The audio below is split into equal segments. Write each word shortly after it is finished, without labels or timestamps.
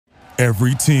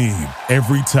Every team,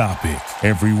 every topic,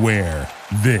 everywhere.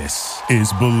 This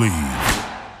is Believe.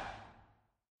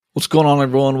 What's going on,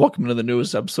 everyone? Welcome to the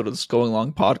newest episode of the Going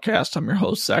Long podcast. I'm your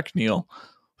host, Zach Neal.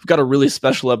 We've got a really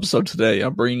special episode today.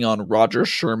 I'm bringing on Rodger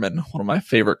Sherman, one of my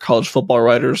favorite college football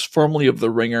writers, formerly of The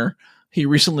Ringer. He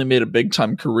recently made a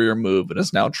big-time career move and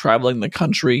is now traveling the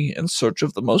country in search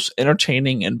of the most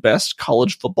entertaining and best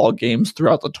college football games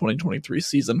throughout the 2023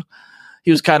 season. He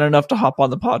was kind enough to hop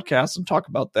on the podcast and talk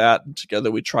about that, and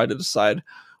together we try to decide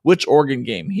which Oregon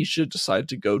game he should decide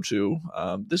to go to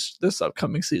this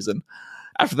upcoming season.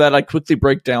 After that, I quickly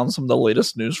break down some of the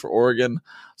latest news for Oregon,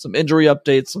 some injury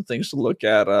updates, some things to look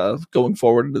at going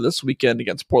forward into this weekend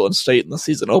against Portland State in the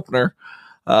season opener.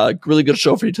 Really good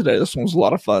show for you today. This one was a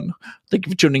lot of fun. Thank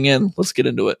you for tuning in. Let's get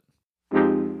into it.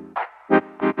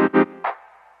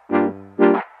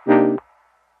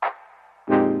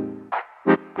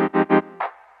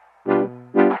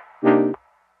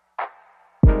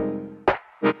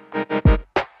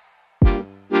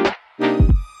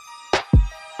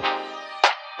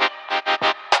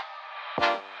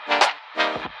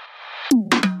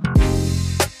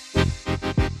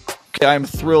 I'm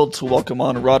thrilled to welcome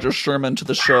on Rodger Sherman to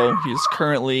the show. He's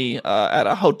currently at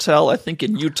a hotel, I think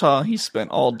in Utah. He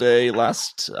spent all day,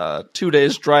 last 2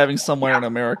 days, driving somewhere in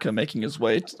America, making his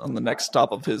way on the next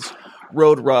stop of his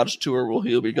Road Rodge tour, where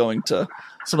he'll be going to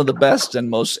some of the best and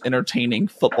most entertaining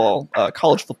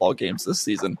college football games this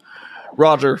season.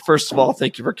 Rodger, first of all,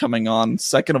 thank you for coming on.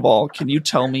 Second of all, can you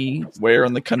tell me where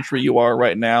in the country you are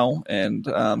right now and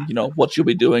what you'll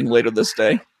be doing later this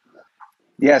day?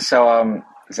 Yeah, so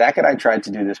Zach and I tried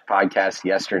to do this podcast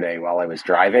yesterday while I was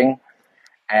driving,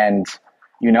 and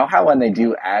you know how when they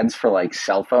do ads for like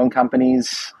cell phone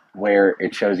companies where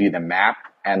it shows you the map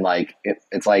and like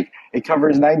it's like it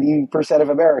covers 90% of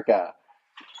America.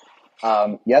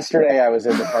 Yesterday I was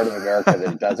in the part of America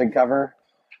that it doesn't cover,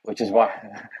 which is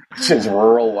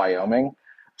rural Wyoming.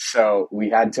 So we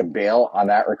had to bail on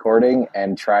that recording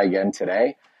and try again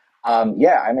today. I'm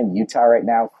in Utah right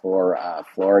now for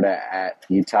Florida at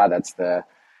Utah.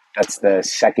 That's the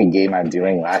second game I'm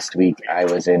doing. Last week I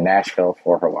was in Nashville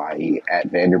for Hawaii at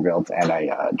Vanderbilt, and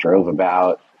I drove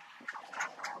about.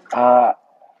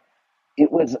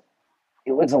 It was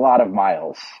a lot of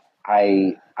miles.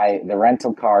 The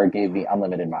rental car gave me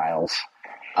unlimited miles,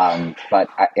 but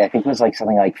I think it was like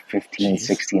something like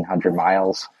 1,600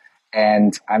 miles,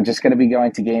 and I'm just going to be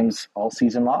going to games all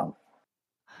season long.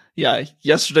 Yeah,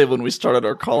 yesterday when we started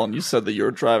our call and you said that you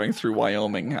were driving through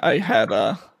Wyoming, I had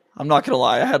I'm not gonna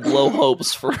lie, I had low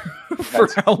hopes for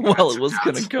how well it was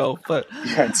gonna go. But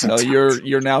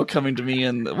you're now coming to me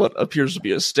in what appears to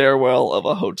be a stairwell of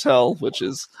a hotel, which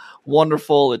is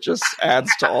wonderful. It just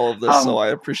adds to all of this, so I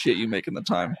appreciate you making the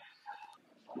time.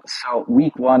 So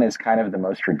week one is kind of the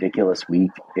most ridiculous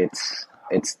week.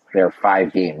 There are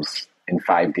 5 games in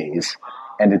 5 days,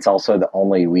 and it's also the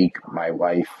only week my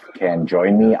wife can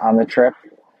join me on the trip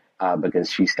because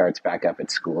she starts back up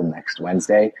at school next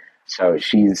Wednesday. So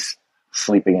she's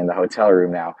sleeping in the hotel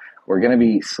room now. We're going to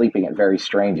be sleeping at very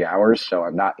strange hours, so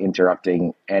I'm not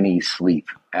interrupting any sleep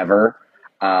ever.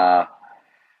 I've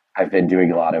been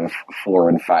doing a lot of 4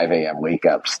 and 5 a.m. wake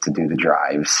ups to do the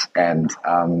drives, and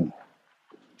I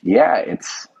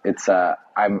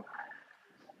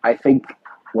think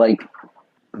like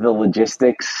the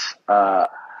logistics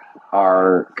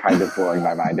are kind of blowing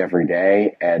my mind every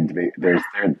day, and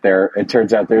it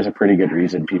turns out there's a pretty good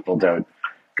reason people don't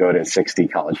go to 60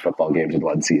 college football games in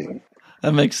one season.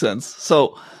 That makes sense.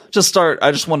 So to start,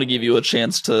 I just want to give you a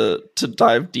chance to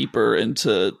dive deeper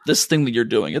into this thing that you're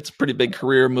doing. It's a pretty big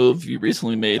career move you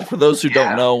recently made. For those who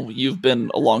don't know, you've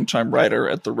been a longtime writer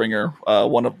at The Ringer,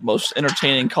 one of the most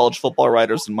entertaining college football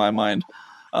writers in my mind.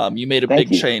 You made a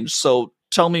big change. So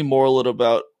tell me more a little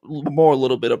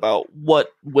bit about what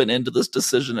went into this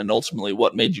decision and ultimately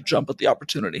what made you jump at the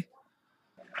opportunity.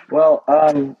 Well,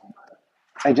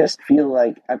 I just feel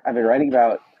like I've been writing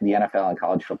about the NFL and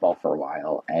college football for a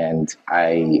while, and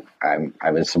I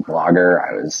was a blogger.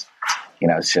 I was,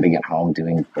 sitting at home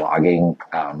doing blogging.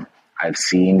 I've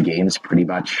seen games pretty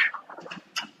much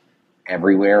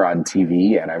everywhere on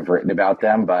TV, and I've written about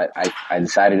them, but I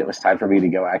decided it was time for me to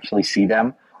go actually see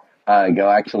them, go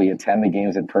actually attend the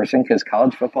games in person, because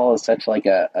college football is such like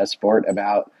a sport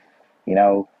about,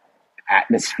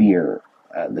 atmosphere,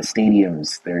 the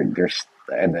stadiums,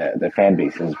 and the fan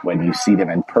bases. When you see them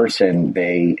in person,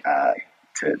 they,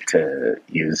 to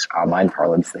use online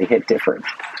parlance, they hit different.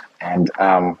 And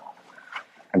I'm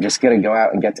just going to go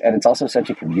out and and it's also such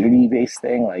a community-based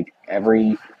thing. Like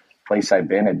every place I've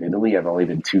been, admittedly, I've only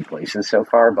been 2 places so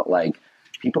far, but like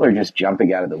people are just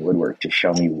jumping out of the woodwork to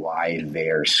show me why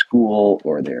their school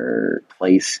or their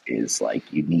place is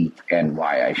like unique, and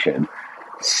why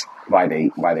they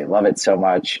love it so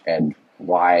much, and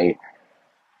why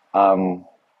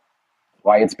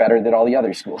it's better than all the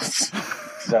other schools.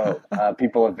 So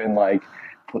people have been like,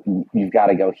 you've got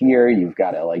to go here. You've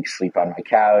got to like sleep on my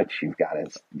couch. You've got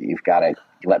to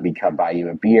let me come buy you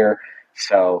a beer.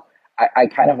 So I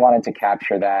kind of wanted to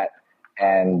capture that.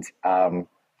 And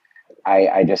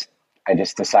I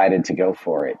just decided to go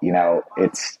for it. You know,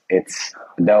 it's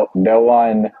no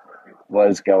one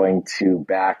was going to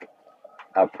back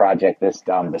a project this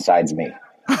dumb besides me.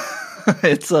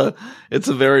 It's a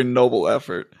very noble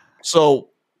effort. So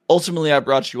ultimately, I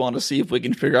brought you on to see if we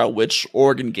can figure out which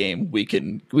Oregon game we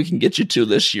can get you to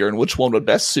this year and which one would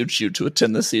best suit you to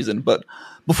attend this season. But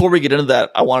before we get into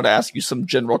that, I wanted to ask you some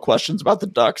general questions about the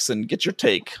Ducks and get your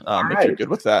take, if you're good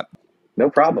with that. No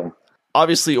problem.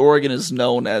 Obviously, Oregon is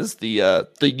known as the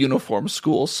uniform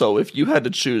school. So if you had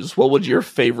to choose, what would your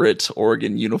favorite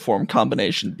Oregon uniform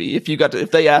combination be?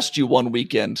 If they asked you one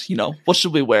weekend, you know, what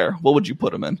should we wear? What would you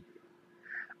put them in?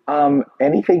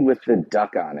 Anything with the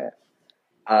duck on it.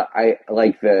 I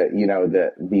like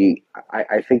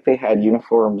I think they had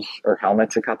uniforms or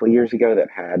helmets a couple of years ago that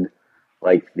had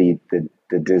like the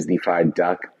Disney-fied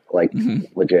duck, like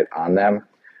legit on them.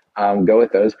 Go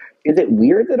with those. Is it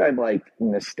weird that I'm like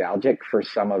nostalgic for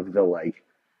some of the like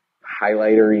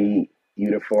highlightery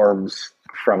uniforms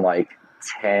from like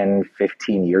 10,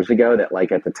 15 years ago that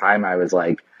like at the time I was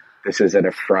like, this is an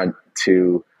affront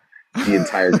to the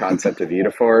entire concept of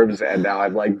uniforms, and now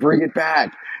I'm like, bring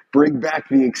back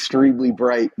the extremely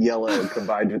bright yellow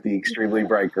combined with the extremely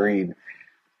bright green.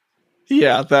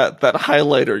 Yeah, that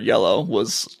highlighter yellow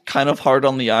was kind of hard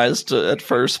on the eyes at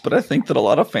first, but I think that a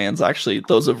lot of fans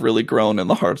those have really grown in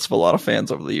the hearts of a lot of fans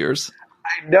over the years.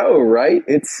 I know, right?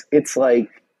 It's like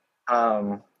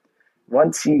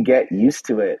once you get used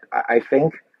to it, I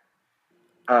think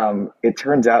it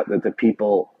turns out that the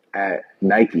people at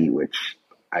Nike, which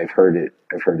I've heard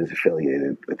is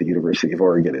affiliated with the University of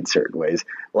Oregon in certain ways,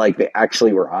 like they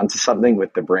actually were onto something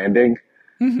with the branding.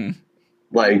 Mm-hmm.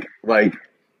 Like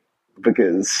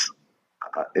because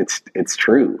it's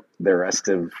true. The rest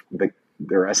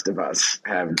of us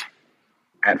have,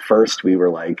 at first we were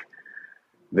like,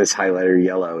 this highlighter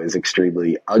yellow is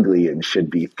extremely ugly and should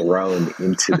be thrown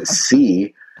into the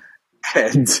sea,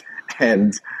 and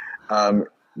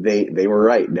they were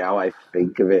right. Now I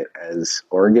think of it as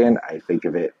Oregon. I think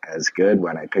of it as good.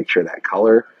 When I picture that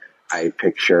color, I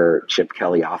picture Chip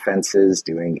Kelly offenses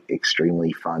doing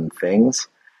extremely fun things,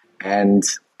 and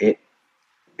it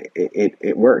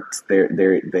worked.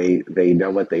 They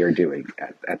know what they are doing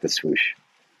at the swoosh.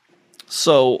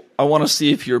 So I want to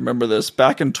see if you remember this.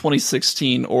 Back in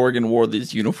 2016, Oregon wore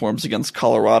these uniforms against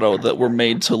Colorado that were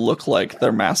made to look like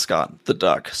their mascot, the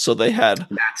duck. So they had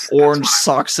orange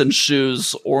socks and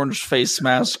shoes, orange face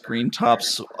masks, green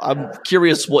tops. I'm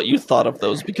curious what you thought of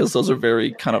those, because those are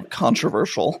very kind of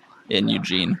controversial in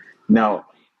Eugene. No,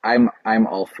 I'm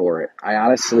all for it. I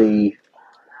honestly,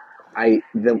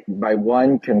 my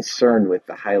one concern with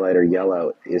the highlighter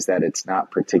yellow is that it's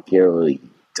not particularly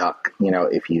duck. You know,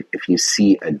 if you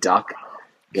see a duck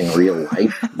in real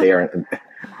life,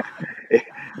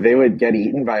 they would get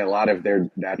eaten by a lot of their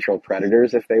natural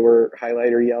predators if they were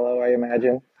highlighter yellow, I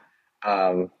imagine.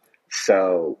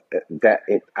 So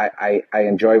I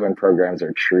enjoy when programs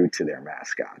are true to their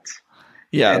mascots.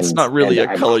 Yeah, it's not really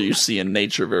a color you see in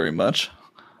nature very much.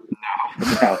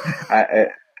 No.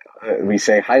 We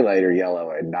say highlighter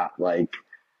yellow and not like,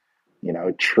 you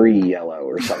know, tree yellow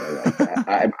or something like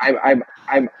that.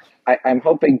 I'm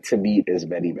hoping to meet as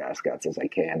many mascots as I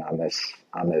can on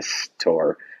this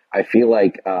tour. I feel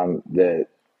like the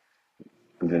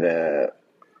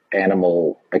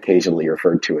animal occasionally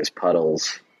referred to as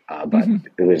Puddles, but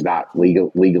it was not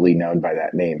legally known by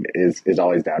that name, is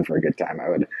always down for a good time. I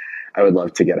would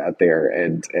love to get out there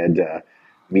and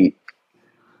meet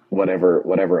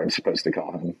whatever I'm supposed to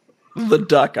call him. The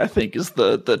duck, I think, is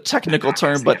the technical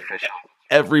term, but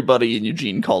everybody in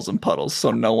Eugene calls him Puddles,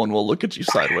 so no one will look at you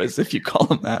sideways if you call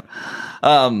him that.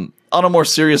 On a more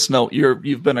serious note,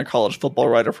 you've been a college football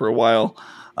writer for a while,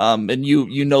 and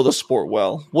you know the sport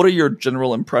well. What are your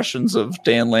general impressions of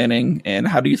Dan Lanning, and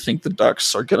how do you think the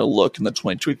Ducks are going to look in the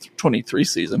 2023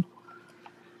 season?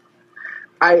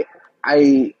 I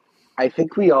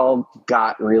think we all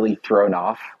got really thrown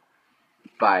off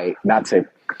by, not to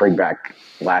bring back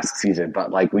last season, but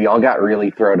like we all got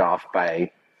really thrown off by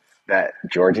that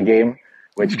Georgia game,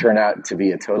 which turned out to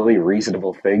be a totally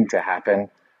reasonable thing to happen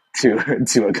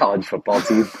to a college football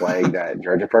team playing that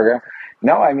Georgia program.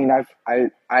 No, I mean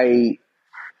I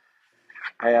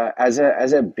As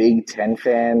a Big Ten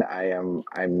fan,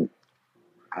 I'm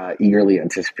eagerly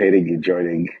anticipating you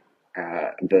joining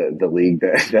the league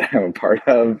that I'm a part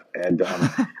of, and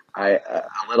a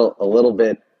little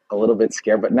bit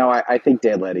scared, but no, I think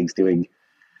Dan Lanning's doing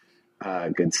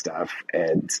good stuff,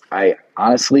 and I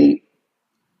honestly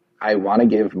I want to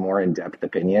give more in depth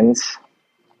opinions,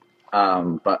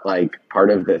 but like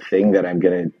part of the thing that I'm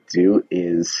gonna do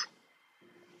is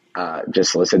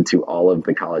just listen to all of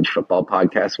the college football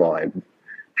podcasts while I'm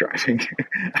driving.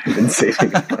 I've been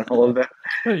saving up on all of that.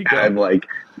 There you go. I'm like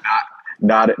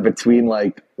not between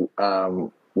like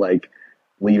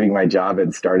leaving my job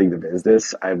and starting the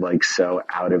business. I'm like so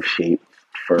out of shape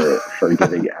for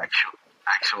giving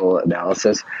actual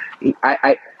analysis.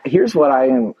 I here's what I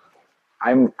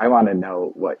want to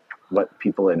know what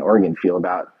people in Oregon feel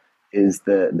about is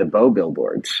the bow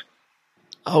billboards.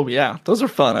 Oh yeah, those are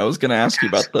fun. I was going to ask you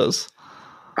about those.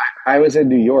 I was in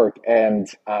New York and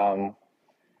I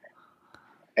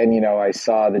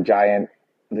saw the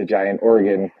giant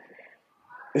Oregon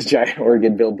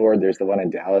billboard. There's the one in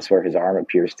Dallas where his arm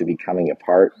appears to be coming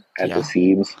apart at the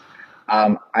seams.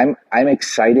 I'm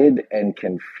excited and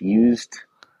confused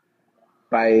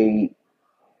by.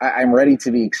 I'm ready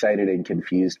to be excited and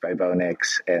confused by Bo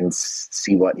Nix and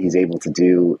see what he's able to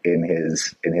do in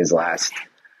his last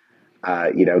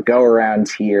go around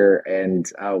here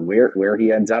and where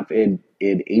he ends up in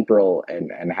April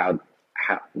and how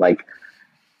like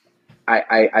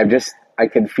I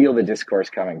can feel the discourse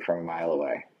coming from a mile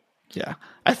away. Yeah,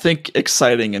 I think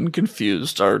exciting and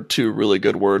confused are two really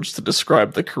good words to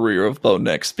describe the career of Bo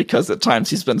Nix, because at times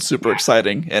he's been super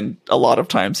exciting and a lot of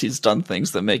times he's done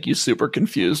things that make you super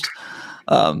confused.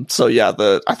 So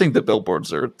yeah, I think the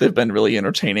billboards they've been really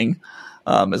entertaining.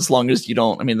 As long as you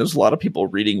don't, there's a lot of people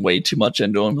reading way too much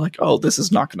into them, like, oh, this is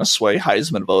not going to sway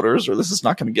Heisman voters, or this is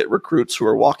not going to get recruits who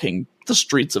are walking the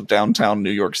streets of downtown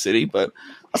New York City, but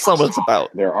that's not what it's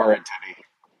about. There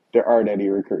aren't any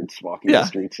recruits walking the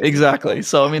streets. Exactly.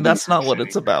 So, that's not what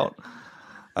it's about.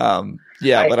 Go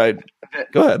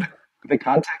ahead. The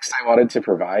context I wanted to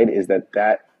provide is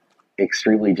that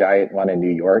extremely giant one in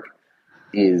New York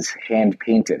is hand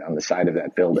painted on the side of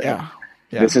that building. Yeah.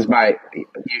 This is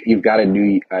you've got a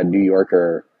New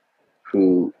Yorker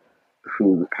who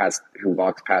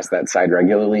walks past that side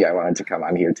regularly. I wanted to come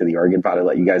on here to the Oregon Pod and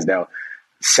let you guys know.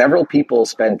 Several people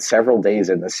spent several days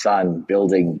in the sun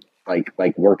building,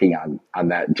 like working on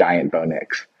that giant Bo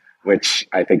Nix, which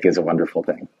I think is a wonderful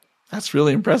thing. That's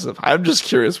really impressive. I'm just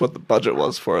curious what the budget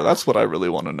was for it. That's what I really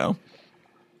want to know.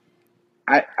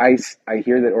 I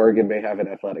hear that Oregon may have an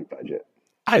athletic budget.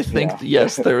 I think,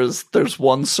 yes, there's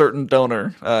one certain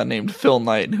donor named Phil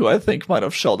Knight who I think might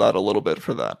have shelled out a little bit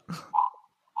for that.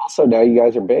 Also, now you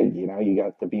guys are big. You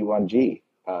got the B1G.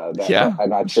 I'm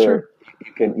not sure.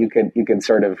 You can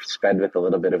sort of spend with a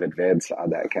little bit of advance on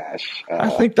that cash. I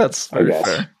think that's very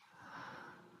fair.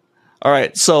 All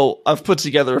right, so I've put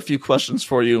together a few questions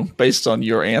for you based on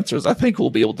your answers. I think we'll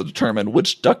be able to determine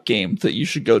which Duck game that you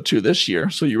should go to this year.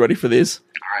 So you ready for these?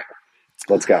 All right,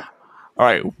 let's go. All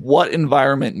right, what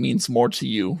environment means more to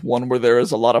you? One where there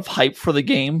is a lot of hype for the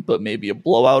game, but maybe a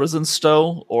blowout is in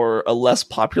stow, or a less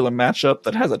popular matchup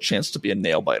that has a chance to be a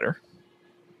nail-biter?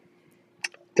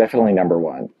 Definitely number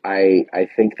one. I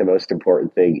think the most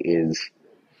important thing is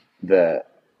the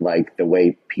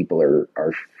way people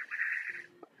are.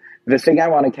 The thing I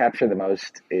want to capture the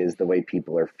most is the way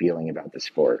people are feeling about the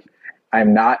sport.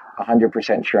 I'm not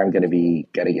 100% sure I'm going to be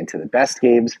getting into the best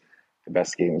games. The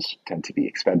best games tend to be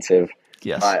expensive.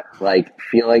 Yes. But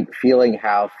feeling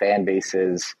how fan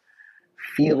bases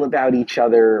feel about each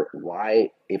other. Why,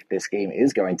 if this game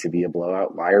is going to be a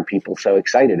blowout, why are people so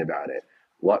excited about it?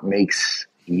 What makes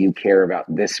you care about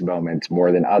this moment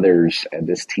more than others and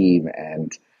this team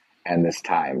and this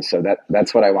time? So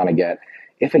that's what I want to get.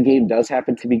 If a game does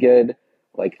happen to be good,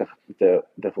 like the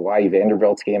Hawaii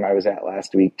Vanderbilt game I was at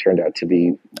last week turned out to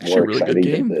be more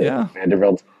exciting than the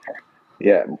Vanderbilt.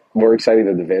 Yeah, more exciting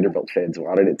than the Vanderbilt fans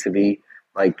wanted it to be.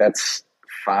 Like, that's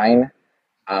fine.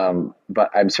 But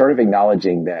I'm sort of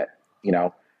acknowledging that,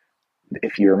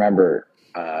 if you remember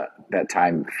that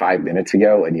time 5 minutes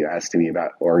ago when you asked me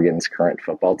about Oregon's current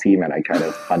football team and I kind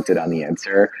of punted on the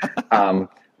answer, I'm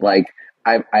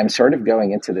sort of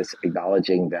going into this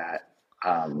acknowledging that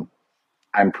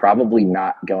I'm probably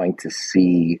not going to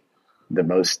see the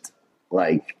most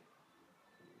the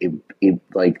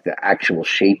actual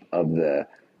shape of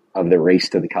the race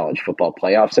to the college football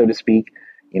playoff, so to speak.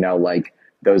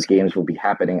 Those games will be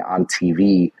happening on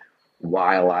TV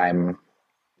while I'm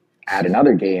at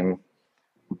another game.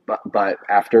 But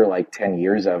after 10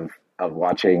 years of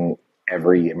watching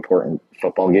every important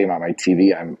football game on my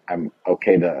TV. I'm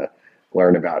okay to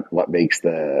learn about what makes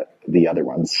the other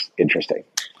ones interesting.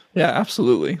 Yeah,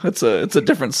 absolutely. It's a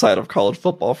different side of college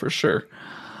football for sure.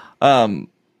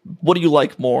 What do you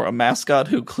like more, a mascot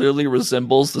who clearly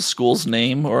resembles the school's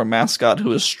name or a mascot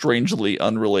who is strangely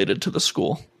unrelated to the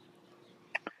school?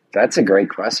 That's a great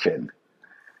question.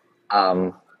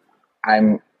 I'm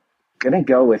going to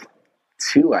go with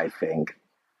two, I think,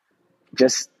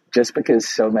 just because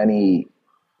so many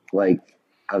like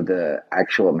of the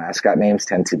actual mascot names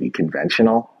tend to be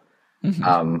conventional.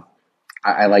 Mm-hmm.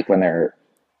 I like when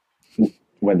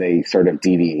they sort of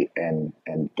deviate and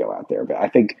go out there. But I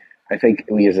think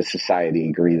we as a society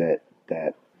agree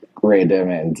that random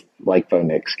and like Bo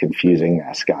Nix confusing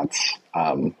mascots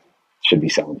should be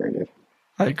celebrated.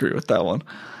 I agree with that one.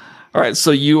 All right,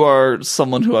 so you are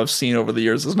someone who I've seen over the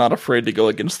years is not afraid to go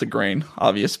against the grain.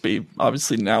 Obviously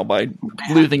now by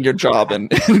losing your job and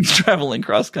traveling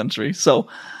cross country. So,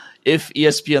 if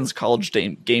ESPN's College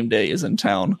Game Day is in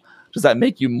town, does that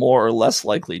make you more or less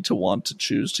likely to want to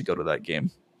choose to go to that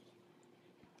game?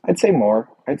 I'd say more.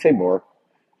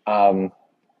 Um,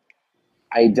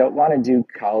 I don't want to do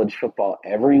college football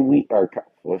every week or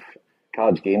with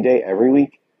college game day every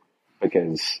week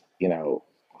because,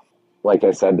 like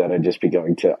I said, that I'd just be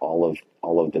going to all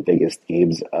of the biggest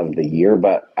games of the year.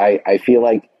 But I feel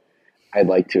like I'd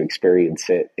like to experience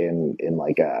it in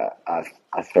like a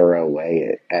thorough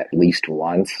way at least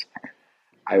once.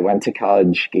 I went to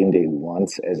college game day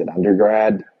once as an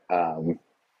undergrad,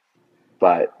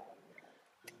 but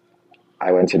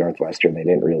I went to Northwestern. They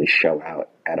didn't really show out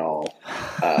at all.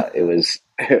 It was.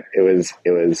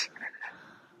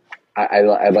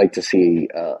 I'd like to see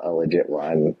a legit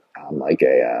one on like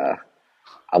a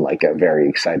very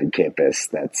excited campus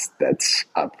that's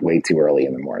up way too early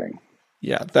in the morning.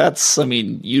 Yeah,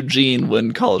 Eugene,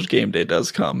 when College Game Day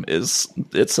does come, it's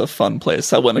a fun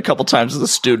place. I went a couple times as a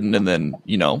student, and then,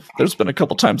 there's been a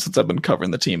couple times since I've been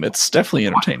covering the team. It's definitely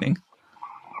entertaining.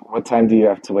 What time do you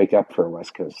have to wake up for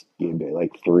West Coast game day?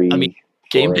 Like 3,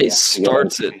 game 4 day a.m.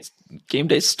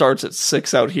 starts at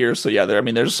 6 out here. So yeah,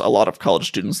 there's a lot of college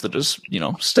students that just,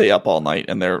 stay up all night,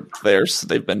 and they're there. So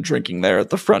they've been drinking there at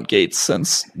the front gates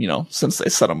since they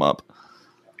set them up.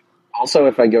 Also,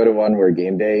 if I go to one where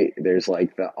game day, there's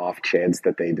like the off chance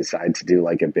that they decide to do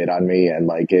like a bid on me, and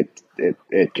like it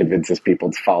convinces people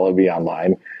to follow me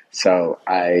online. So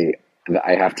I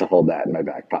have to hold that in my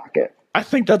back pocket. I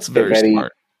think that's very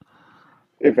smart.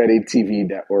 If any TV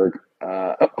network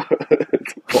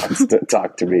wants to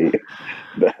talk to me,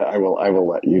 I will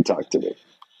let you talk to me.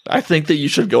 I think that you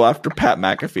should go after Pat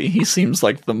McAfee. He seems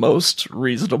like the most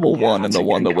reasonable one and the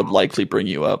one that would likely bring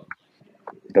you up.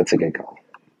 That's a good call.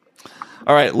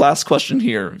 All right, last question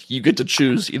here. You get to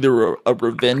choose either a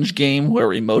revenge game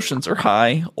where emotions are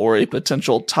high or a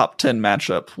potential top 10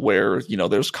 matchup where,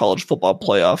 there's college football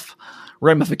playoff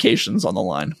ramifications on the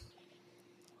line.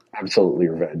 Absolutely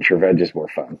revenge. Revenge is more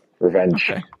fun. Revenge.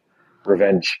 Okay.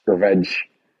 Revenge.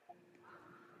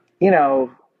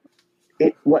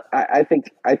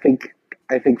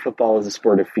 I think football is a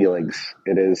sport of feelings.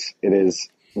 It is.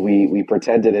 We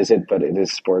pretend it isn't, but it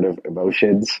is a sport of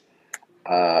emotions.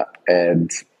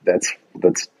 And that's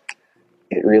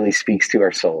it really speaks to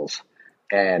our souls.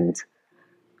 And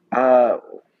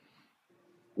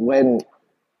when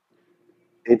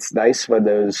it's nice when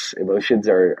those emotions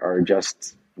are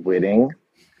just winning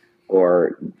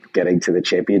or getting to the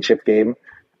championship game,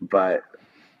 but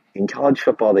in college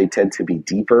football they tend to be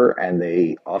deeper and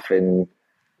they often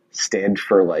stand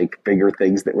for like bigger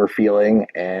things that we're feeling,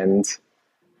 and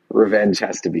revenge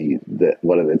has to be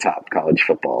one of the top college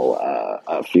football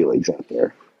feelings out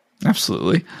there.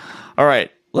 Absolutely. All right,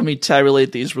 let me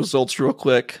tabulate these results real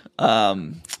quick.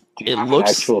 It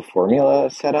looks an actual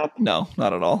formula set up. No,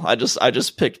 not at all. I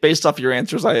just picked based off your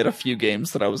answers. I had a few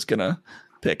games that I was gonna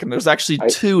pick, and there's actually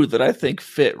two that I think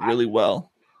fit really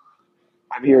well.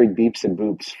 I'm hearing beeps and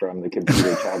boops from the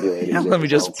computer tabulating. Let me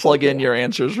just plug in your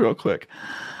answers real quick.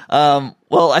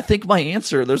 Well, I think my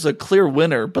answer, there's a clear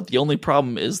winner, but the only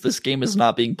problem is this game is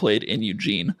not being played in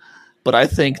Eugene. But I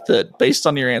think that based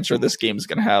on your answer, this game is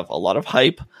going to have a lot of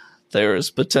hype. There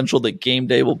is potential that game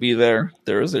day will be there.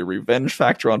 There is a revenge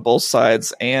factor on both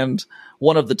sides, and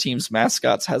one of the team's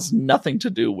mascots has nothing to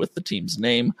do with the team's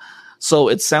name. So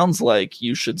it sounds like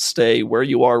you should stay where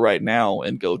you are right now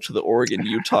and go to the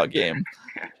Oregon-Utah game,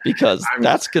 because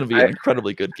that's going to be an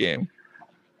incredibly good game.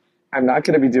 I'm not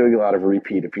going to be doing a lot of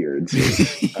repeat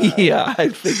appearances. Yeah, I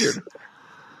figured.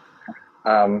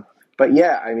 But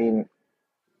yeah, I mean,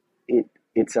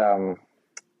 it's one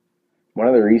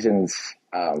of the reasons.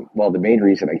 Well, the main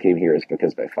reason I came here is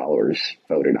because my followers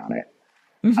voted on it,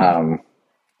 So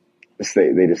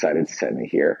they decided to send me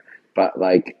here, but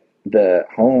like the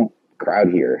home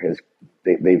crowd here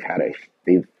they've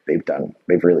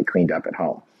really cleaned up at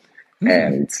home,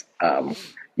 and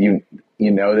you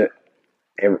know that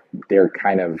they're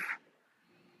kind of,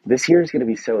 this year is going to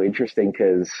be so interesting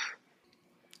because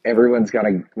everyone's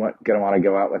gonna want to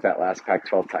go out with that last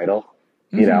Pac-12 title,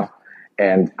 you know.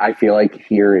 And I feel like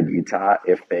here in Utah,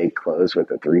 if they close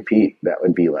with a three-peat, that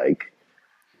would be like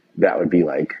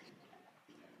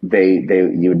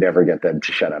you would never get them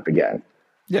to shut up again.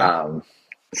 Yeah.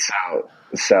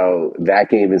 So that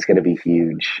game is going to be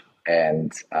huge,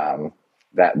 and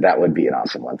that would be an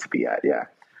awesome one to be at. Yeah.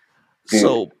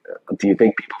 Do you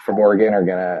think people from Oregon are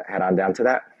going to head on down to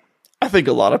that? I think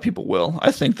a lot of people will.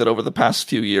 I think that over the past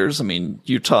few years, I mean,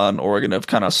 Utah and Oregon have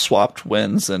kind of swapped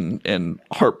wins and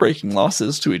heartbreaking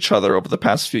losses to each other over the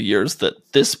past few years, that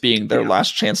this being their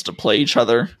last chance to play each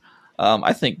other.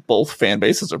 I think both fan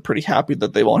bases are pretty happy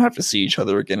that they won't have to see each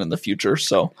other again in the future.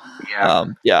 So,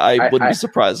 I wouldn't be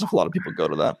surprised if a lot of people go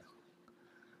to that.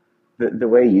 The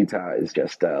way Utah is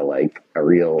just like a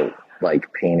real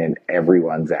like pain in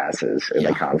everyone's asses in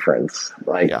the conference.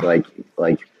 Like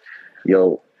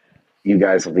you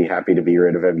guys will be happy to be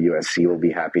rid of him. USC will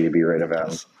be happy to be rid of him.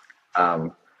 Yes.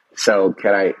 So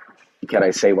can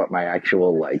I say what my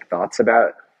actual like thoughts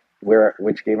about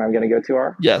which game I'm going to go to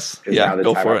are? Yes.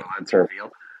 Go for it. To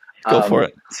reveal. Go for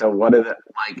it. So what are the,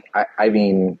 like, I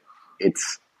mean,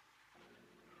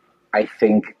 I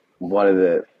think one of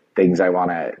the things I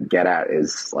want to get at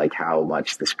is like how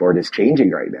much the sport is changing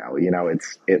right now. You know,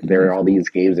 there are all these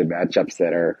games and matchups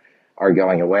that are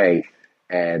going away.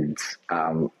 And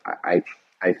I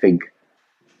think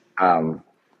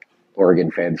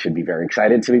Oregon fans should be very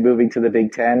excited to be moving to the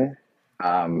Big Ten,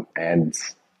 and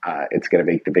it's going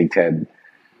to make the Big Ten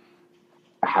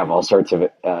have all sorts of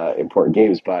important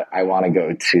games. But I want to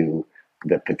go to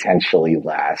the potentially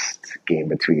last game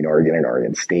between Oregon and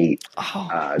Oregon State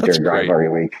during rivalry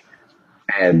week,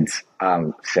 and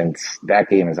since that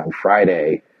game is on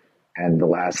Friday, and the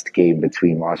last game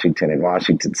between Washington and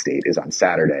Washington State is on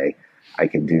Saturday, I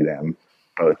can do them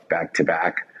both back to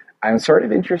back. I'm sort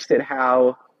of interested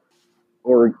how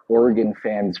Oregon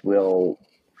fans will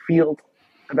feel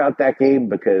about that game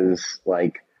because,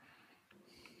 like,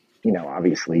 you know,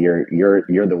 obviously you're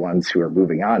the ones who are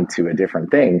moving on to a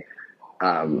different thing,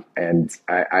 and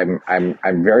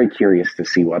I'm very curious to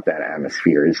see what that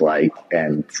atmosphere is like,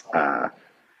 and that's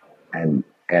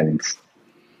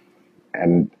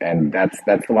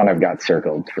the one I've got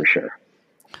circled for sure.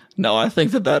 No, I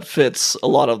think that fits a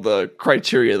lot of the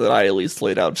criteria that I at least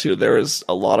laid out too. There is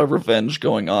a lot of revenge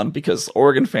going on because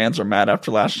Oregon fans are mad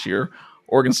after last year.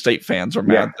 Oregon State fans are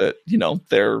mad that, you know,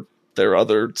 their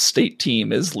other state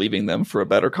team is leaving them for a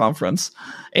better conference.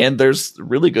 And there's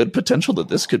really good potential that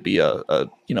this could be a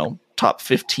top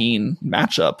 15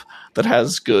 matchup that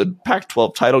has good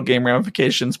Pac-12 title game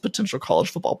ramifications, potential college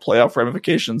football playoff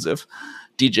ramifications if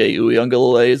DJ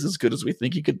Uiagalelei is as good as we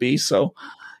think he could be. So,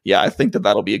 yeah, I think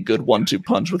that'll be a good 1-2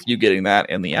 punch with you getting that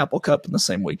and the Apple Cup in the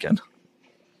same weekend.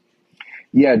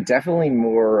 Yeah, definitely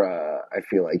more. I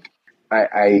feel like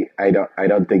I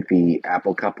don't think the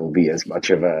Apple Cup will be as much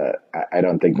of a. I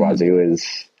don't think Wazoo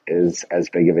is as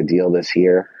big of a deal this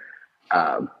year.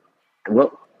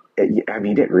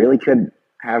 It really could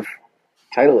have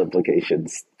title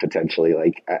implications potentially.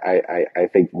 Like I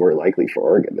think more likely for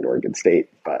Oregon than Oregon State,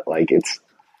 but like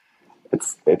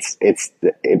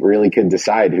it really could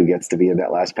decide who gets to be in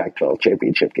that last Pac-12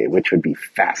 championship game, which would be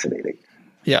fascinating.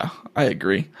 Yeah, I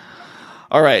agree.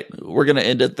 All right, we're going to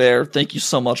end it there. Thank you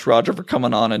so much, Rodger, for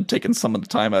coming on and taking some of the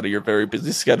time out of your very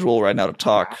busy schedule right now to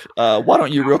talk. Why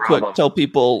don't you real quick tell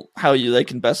people how they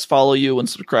can best follow you and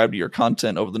subscribe to your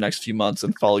content over the next few months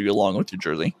and follow you along with your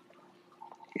jersey?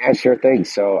 Yeah, sure thing.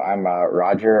 So I'm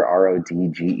Rodger, Rodger.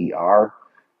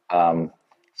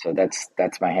 So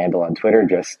that's my handle on Twitter,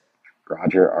 just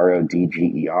Rodger,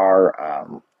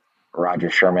 Rodger. Rodger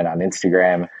Sherman on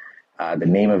Instagram. The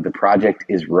name of the project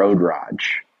is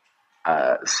Rodge.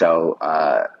 So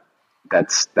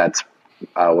that's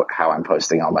how I'm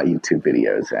posting all my YouTube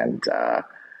videos, and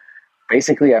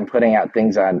basically I'm putting out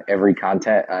things on every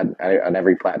content on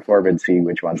every platform and see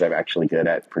which ones I'm actually good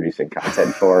at producing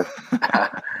content for.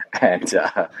 And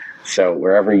so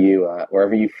wherever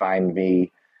you find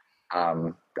me,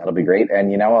 that'll be great.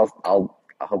 And I'll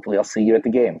hopefully see you at the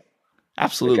game.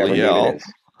 Absolutely, yeah.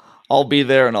 I'll be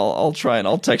there, and I'll try, and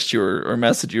I'll text you or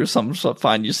message you or something. So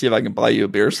find you, see if I can buy you a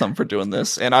beer or something for doing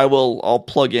this. And I'll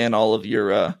plug in all of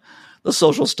your the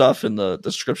social stuff in the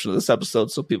description of this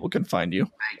episode so people can find you.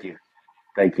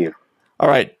 Thank you. All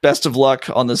right. Best of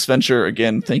luck on this venture.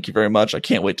 Again, thank you very much. I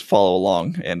can't wait to follow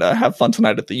along and have fun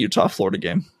tonight at the Utah-Florida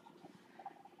game.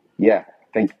 Yeah.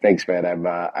 Thanks, man.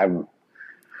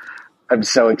 I'm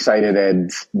so excited and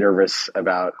nervous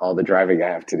about all the driving I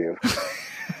have to do.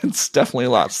 It's definitely a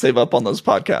lot. Save up on those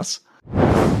podcasts.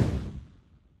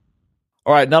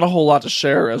 All right, not a whole lot to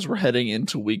share as we're heading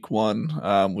into week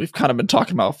one. We've kind of been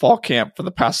talking about fall camp for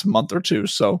the past month or two,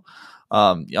 so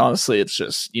honestly, it's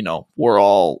just, we're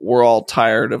all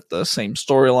tired of the same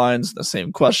storylines, the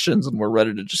same questions, and we're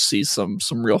ready to just see some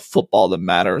real football that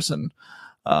matters, and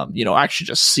actually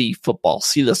just see football,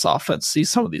 see this offense, see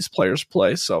some of these players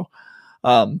play. So,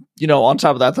 on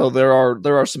top of that, though, there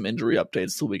are some injury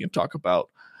updates that we can talk about.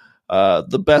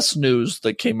 The best news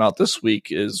that came out this week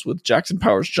is with Jackson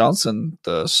Powers-Johnson,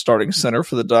 the starting center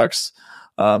for the Ducks.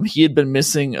 He had been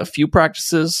missing a few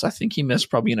practices. I think he missed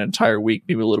probably an entire week,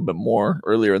 maybe a little bit more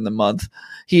earlier in the month.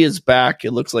 He is back.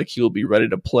 It looks like he will be ready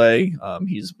to play.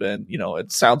 He's been,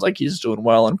 it sounds like he's doing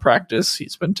well in practice.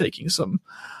 He's been taking some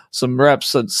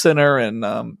reps at center, and,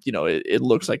 it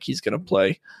looks like he's going to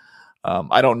play.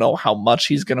 I don't know how much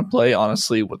he's going to play,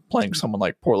 honestly, with playing someone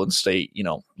like Portland State.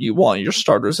 You want your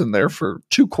starters in there for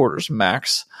 2 quarters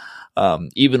max.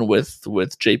 Even with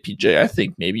JPJ, I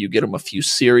think maybe you get him a few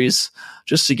series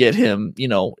just to get him,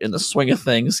 in the swing of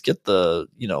things, get the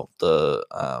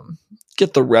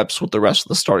reps with the rest of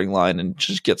the starting line and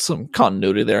just get some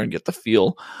continuity there and get the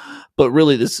feel. But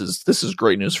really, this is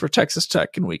great news for Texas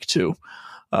Tech in week 2.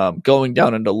 Going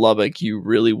down into Lubbock, you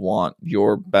really want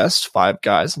your best 5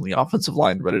 guys on the offensive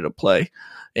line ready to play.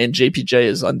 And JPJ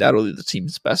is undoubtedly the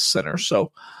team's best center.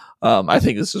 So I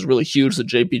think this is really huge that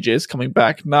JPJ is coming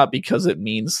back, not because it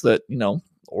means that,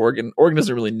 Oregon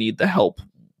doesn't really need the help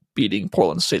beating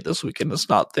Portland State this weekend. It's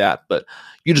not that, but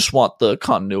you just want the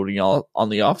continuity on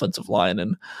the offensive line,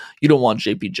 and you don't want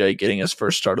JPJ getting his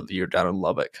first start of the year down in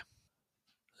Lubbock.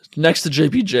 Next to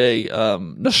JPJ,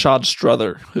 Nashad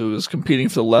Strother, who is competing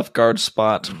for the left guard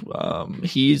spot.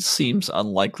 He seems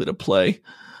unlikely to play.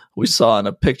 We saw in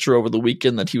a picture over the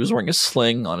weekend that he was wearing a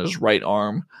sling on his right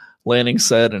arm. Lanning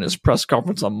said in his press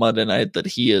conference on Monday night that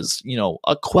he is,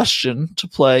 a question to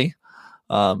play.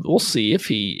 We'll see if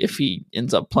he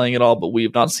ends up playing at all, but we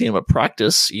have not seen him at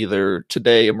practice either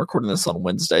today. I'm recording this on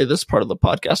Wednesday, this part of the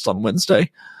podcast on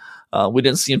Wednesday. We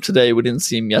didn't see him today. We didn't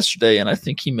see him yesterday. And I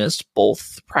think he missed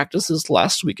both practices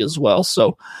last week as well.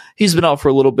 So he's been out for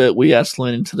a little bit. We asked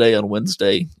Lanning today on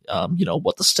Wednesday,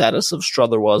 what the status of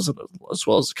Strother was, as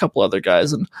well as a couple other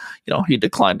guys. And, he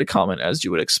declined to comment as you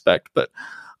would expect. But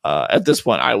at this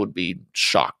point, I would be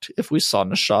shocked if we saw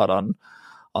Nashad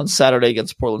on Saturday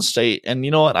against Portland State. And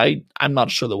you know what? I'm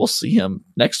not sure that we'll see him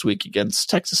next week against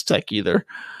Texas Tech either.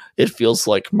 It feels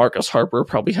like Marcus Harper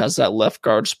probably has that left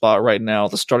guard spot right now,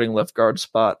 the starting left guard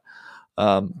spot.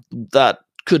 That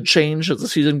could change as the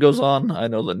season goes on. I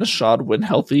know that Nashad, when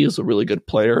healthy, is a really good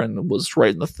player and was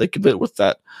right in the thick of it with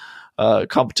that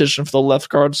competition for the left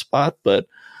guard spot. But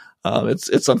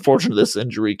it's unfortunate this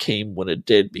injury came when it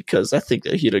did, because I think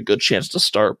that he had a good chance to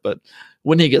start. But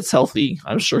when he gets healthy,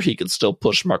 I'm sure he could still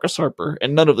push Marcus Harper.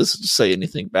 And none of this is to say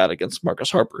anything bad against Marcus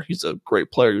Harper. He's a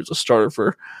great player. He was a starter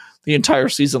for the entire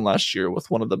season last year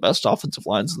with one of the best offensive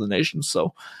lines in the nation.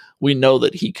 So we know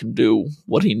that he can do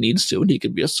what he needs to, and he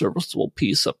can be a serviceable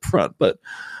piece up front. But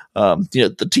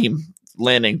the team,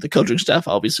 Lanning, the coaching staff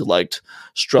obviously liked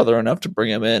Strother enough to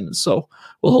bring him in. So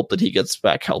we'll hope that he gets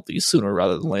back healthy sooner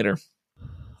rather than later.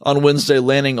 On Wednesday,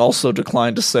 Lanning also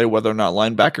declined to say whether or not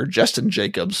linebacker Justin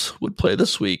Jacobs would play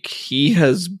this week. He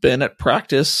has been at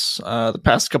practice the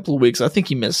past couple of weeks. I think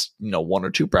he missed 1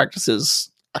 or 2 practices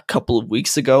a couple of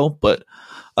weeks ago, but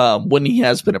when he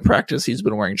has been at practice, he's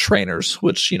been wearing trainers,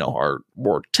 which are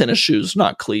more tennis shoes,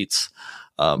 not cleats,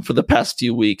 for the past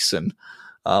few weeks. And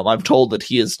I'm told that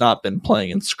he has not been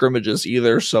playing in scrimmages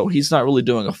either, so he's not really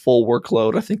doing a full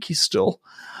workload. I think he's still,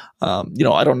 I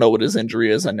don't know what his injury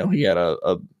is. I know he had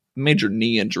a major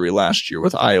knee injury last year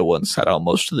with Iowa and sat out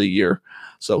most of the year.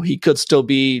 So he could still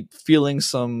be feeling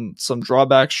some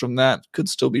drawbacks from that, could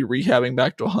still be rehabbing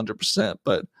back to 100%,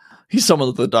 but he's someone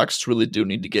that the Ducks really do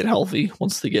need to get healthy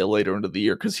once they get later into the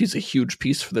year, because he's a huge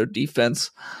piece for their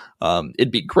defense.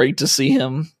 It'd be great to see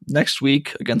him next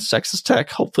week against Texas Tech.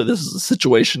 Hopefully this is a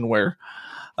situation where,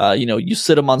 you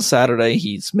sit him on Saturday,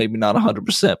 he's maybe not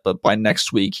 100%, but by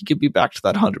next week he could be back to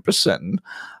that 100%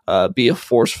 and be a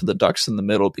force for the Ducks in the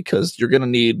middle, because you're going to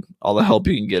need all the help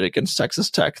you can get against Texas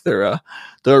Tech. They're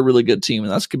a really good team,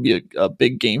 and that's going to be a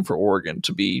big game for Oregon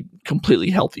to be completely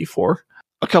healthy for.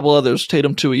 A couple others,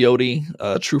 Tatum Tuioti,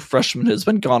 a true freshman, has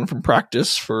been gone from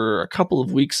practice for a couple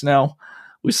of weeks now.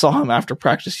 We saw him after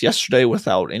practice yesterday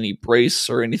without any brace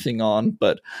or anything on,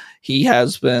 but he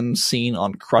has been seen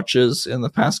on crutches in the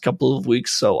past couple of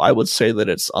weeks, so I would say that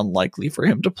it's unlikely for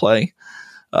him to play.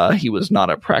 He was not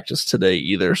at practice today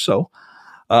either. So,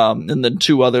 and then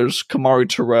two others, Kamari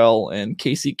Terrell and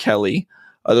Casey Kelly,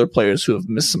 other players who have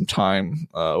missed some time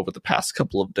over the past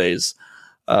couple of days.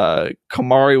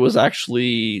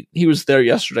 Kamari he was there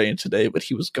yesterday and today, but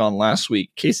he was gone last week.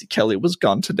 Casey Kelly was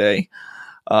gone today.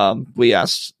 We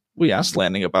asked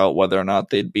Lanning about whether or not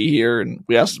they'd be here, and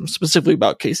we asked him specifically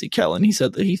about Casey Kelly, and he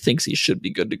said that he thinks he should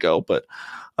be good to go, but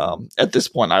at this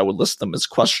point I would list them as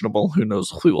questionable. Who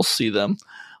knows if we will see them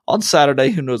on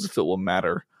Saturday? Who knows if it will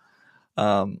matter?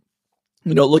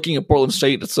 Looking at Portland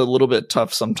State, it's a little bit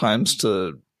tough sometimes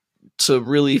to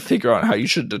really figure out how you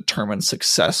should determine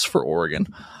success for Oregon.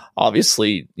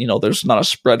 Obviously, there's not a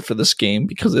spread for this game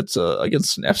because it's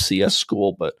against an FCS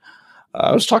school, but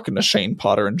I was talking to Shane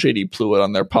Potter and JD Pluitt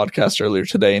on their podcast earlier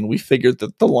today, and we figured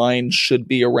that the line should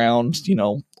be around,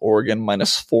 Oregon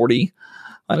minus 40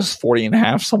 and a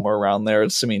half, somewhere around there.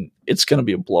 It's going to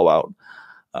be a blowout.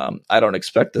 I don't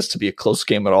expect this to be a close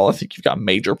game at all. I think you've got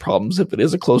major problems if it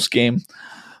is a close game.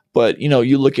 But,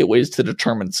 you look at ways to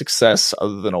determine success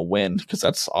other than a win, because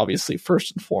that's obviously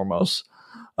first and foremost.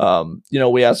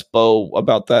 We asked Bo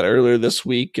about that earlier this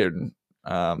week, and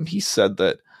he said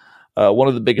that one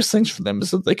of the biggest things for them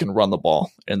is that they can run the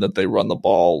ball, and that they run the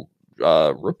ball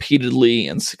repeatedly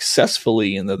and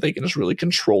successfully, and that they can just really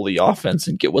control the offense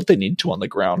and get what they need to on the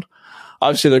ground.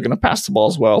 Obviously, they're going to pass the ball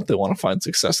as well if they want to find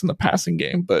success in the passing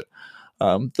game, but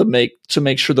to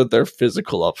make sure that they're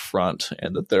physical up front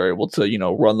and that they're able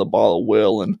to, run the ball at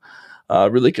will and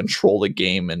really control the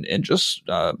game and just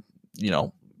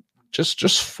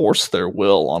force their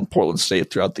will on Portland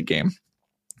State throughout the game.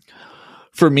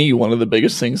 For me, one of the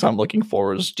biggest things I'm looking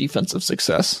for is defensive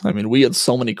success. We had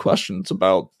so many questions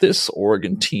about this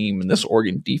Oregon team and this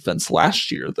Oregon defense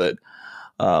last year that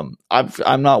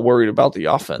I'm not worried about the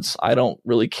offense. I don't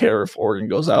really care if Oregon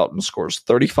goes out and scores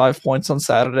 35 points on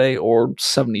Saturday or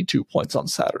 72 points on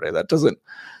Saturday. That doesn't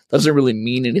really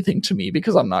mean anything to me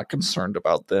because I'm not concerned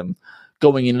about them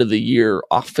going into the year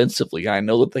offensively. I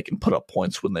know that they can put up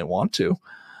points when they want to.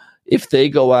 If they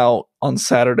go out on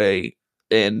Saturday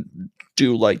and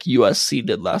do like USC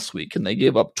did last week and they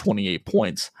gave up 28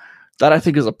 points, that I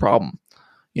think is a problem.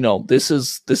 This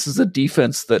is a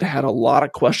defense that had a lot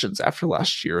of questions after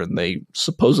last year, and they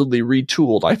supposedly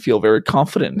retooled. I feel very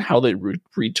confident in how they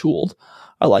retooled.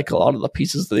 I like a lot of the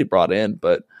pieces that they brought in,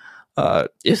 but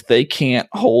if they can't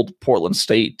hold Portland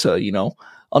State to,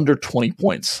 under 20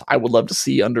 points, I would love to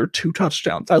see under 2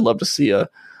 touchdowns. I'd love to see a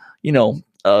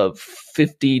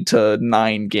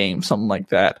 50-9 game, something like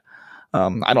that.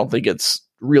 I don't think it's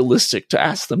realistic to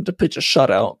ask them to pitch a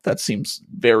shutout. That seems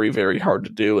very, very hard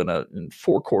to do in a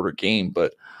 4-quarter game,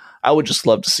 but I would just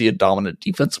love to see a dominant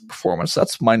defensive performance.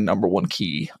 That's my number one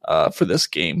key for this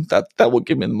game. That will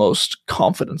give me the most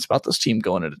confidence about this team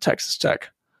going into Texas Tech.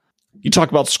 You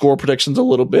talk about score predictions a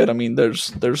little bit.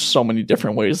 There's so many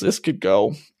different ways this could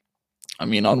go.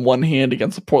 On one hand,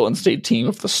 against the Portland State team,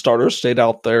 if the starters stayed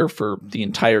out there for the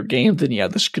entire game, then yeah,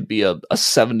 this could be a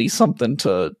 70-something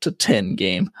to 10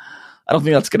 game. I don't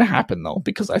think that's going to happen, though,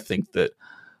 because I think that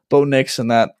Bo Nix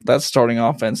and that starting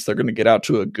offense, they're going to get out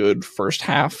to a good first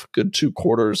half, good 2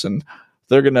 quarters, and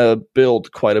they're going to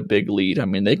build quite a big lead.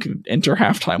 They could enter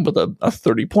halftime with a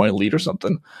 30-point lead or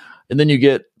something, and then you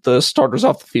get the starters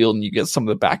off the field and you get some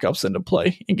of the backups into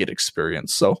play and get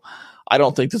experience. So I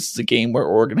don't think this is a game where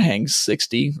Oregon hangs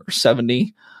 60 or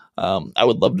 70. I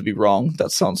would love to be wrong.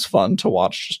 That sounds fun to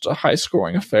watch, just a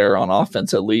high-scoring affair on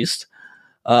offense at least.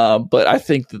 But I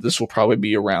think that this will probably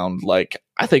be around,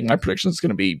 I think my prediction is going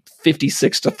to be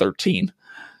 56-13.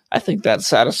 I think that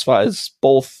satisfies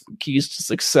both keys to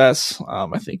success.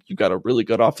 I think you've got a really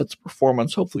good offensive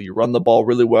performance. Hopefully you run the ball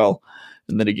really well.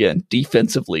 And then again,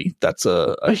 defensively, that's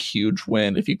a huge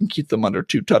win. If you can keep them under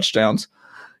 2 touchdowns,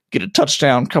 get a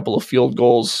touchdown, couple of field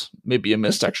goals, maybe a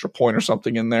missed extra point or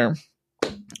something in there.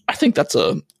 I think that's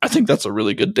a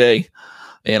really good day.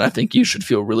 And I think you should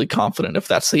feel really confident if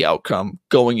that's the outcome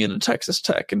going into Texas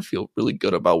Tech and feel really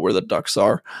good about where the Ducks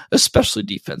are, especially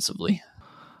defensively.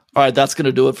 All right, that's going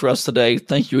to do it for us today.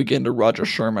 Thank you again to Rodger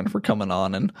Sherman for coming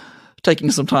on and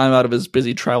taking some time out of his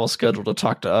busy travel schedule to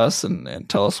talk to us and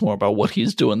tell us more about what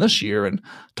he's doing this year and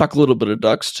talk a little bit of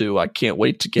Ducks too. I can't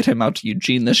wait to get him out to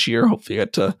Eugene this year. Hopefully I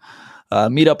get to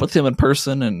meet up with him in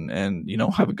person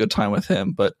and have a good time with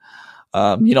him. But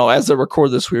as I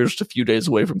record this, we're just a few days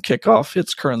away from kickoff.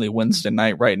 It's currently Wednesday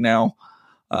night right now.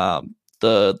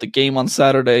 The game on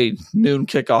Saturday, noon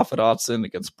kickoff at Autzen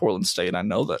against Portland State. I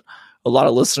know that a lot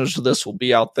of listeners to this will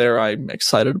be out there. I'm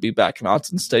excited to be back in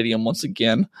Autzen Stadium once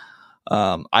again.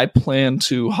 I plan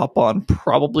to hop on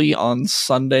probably on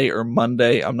Sunday or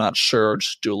Monday. I'm not sure.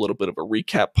 Just do a little bit of a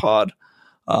recap pod.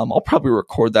 I'll probably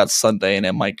record that Sunday, and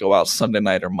it might go out Sunday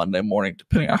night or Monday morning,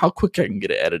 depending on how quick I can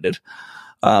get it edited.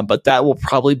 But that will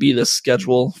probably be the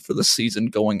schedule for the season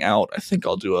going out. I think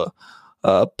I'll do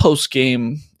a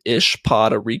post-game-ish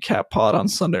pod, a recap pod on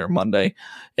Sunday or Monday,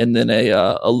 and then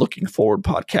a looking forward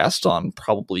podcast on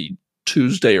probably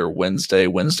Tuesday or Wednesday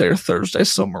or Thursday,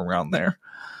 somewhere around there.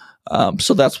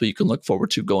 So that's what you can look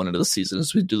forward to going into the season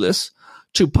as we do this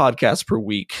 2 podcasts per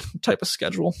week type of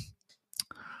schedule.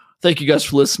 Thank you guys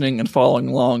for listening and following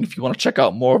along. If you want to check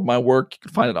out more of my work, you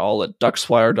can find it all at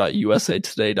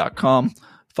duckswire.usatoday.com.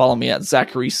 Follow me at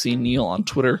Zachary C. Neal on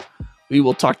Twitter. We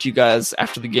will talk to you guys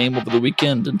after the game over the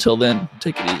weekend. Until then,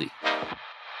 take it easy.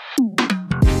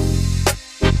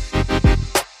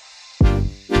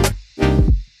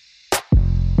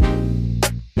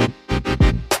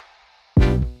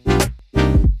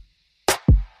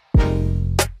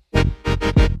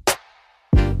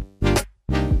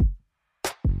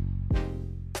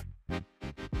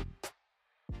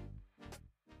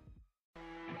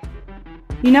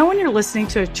 You know when you're listening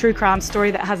to a true crime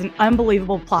story that has an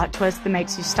unbelievable plot twist that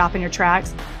makes you stop in your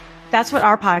tracks? That's what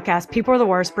our podcast, People Are the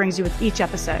Worst, brings you with each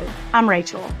episode. I'm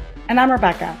Rachel. And I'm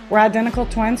Rebecca. We're identical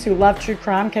twins who love true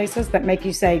crime cases that make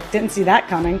you say, didn't see that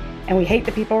coming, and we hate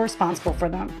the people responsible for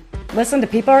them. Listen to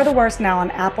People Are the Worst now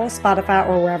on Apple, Spotify,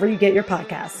 or wherever you get your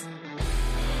podcasts.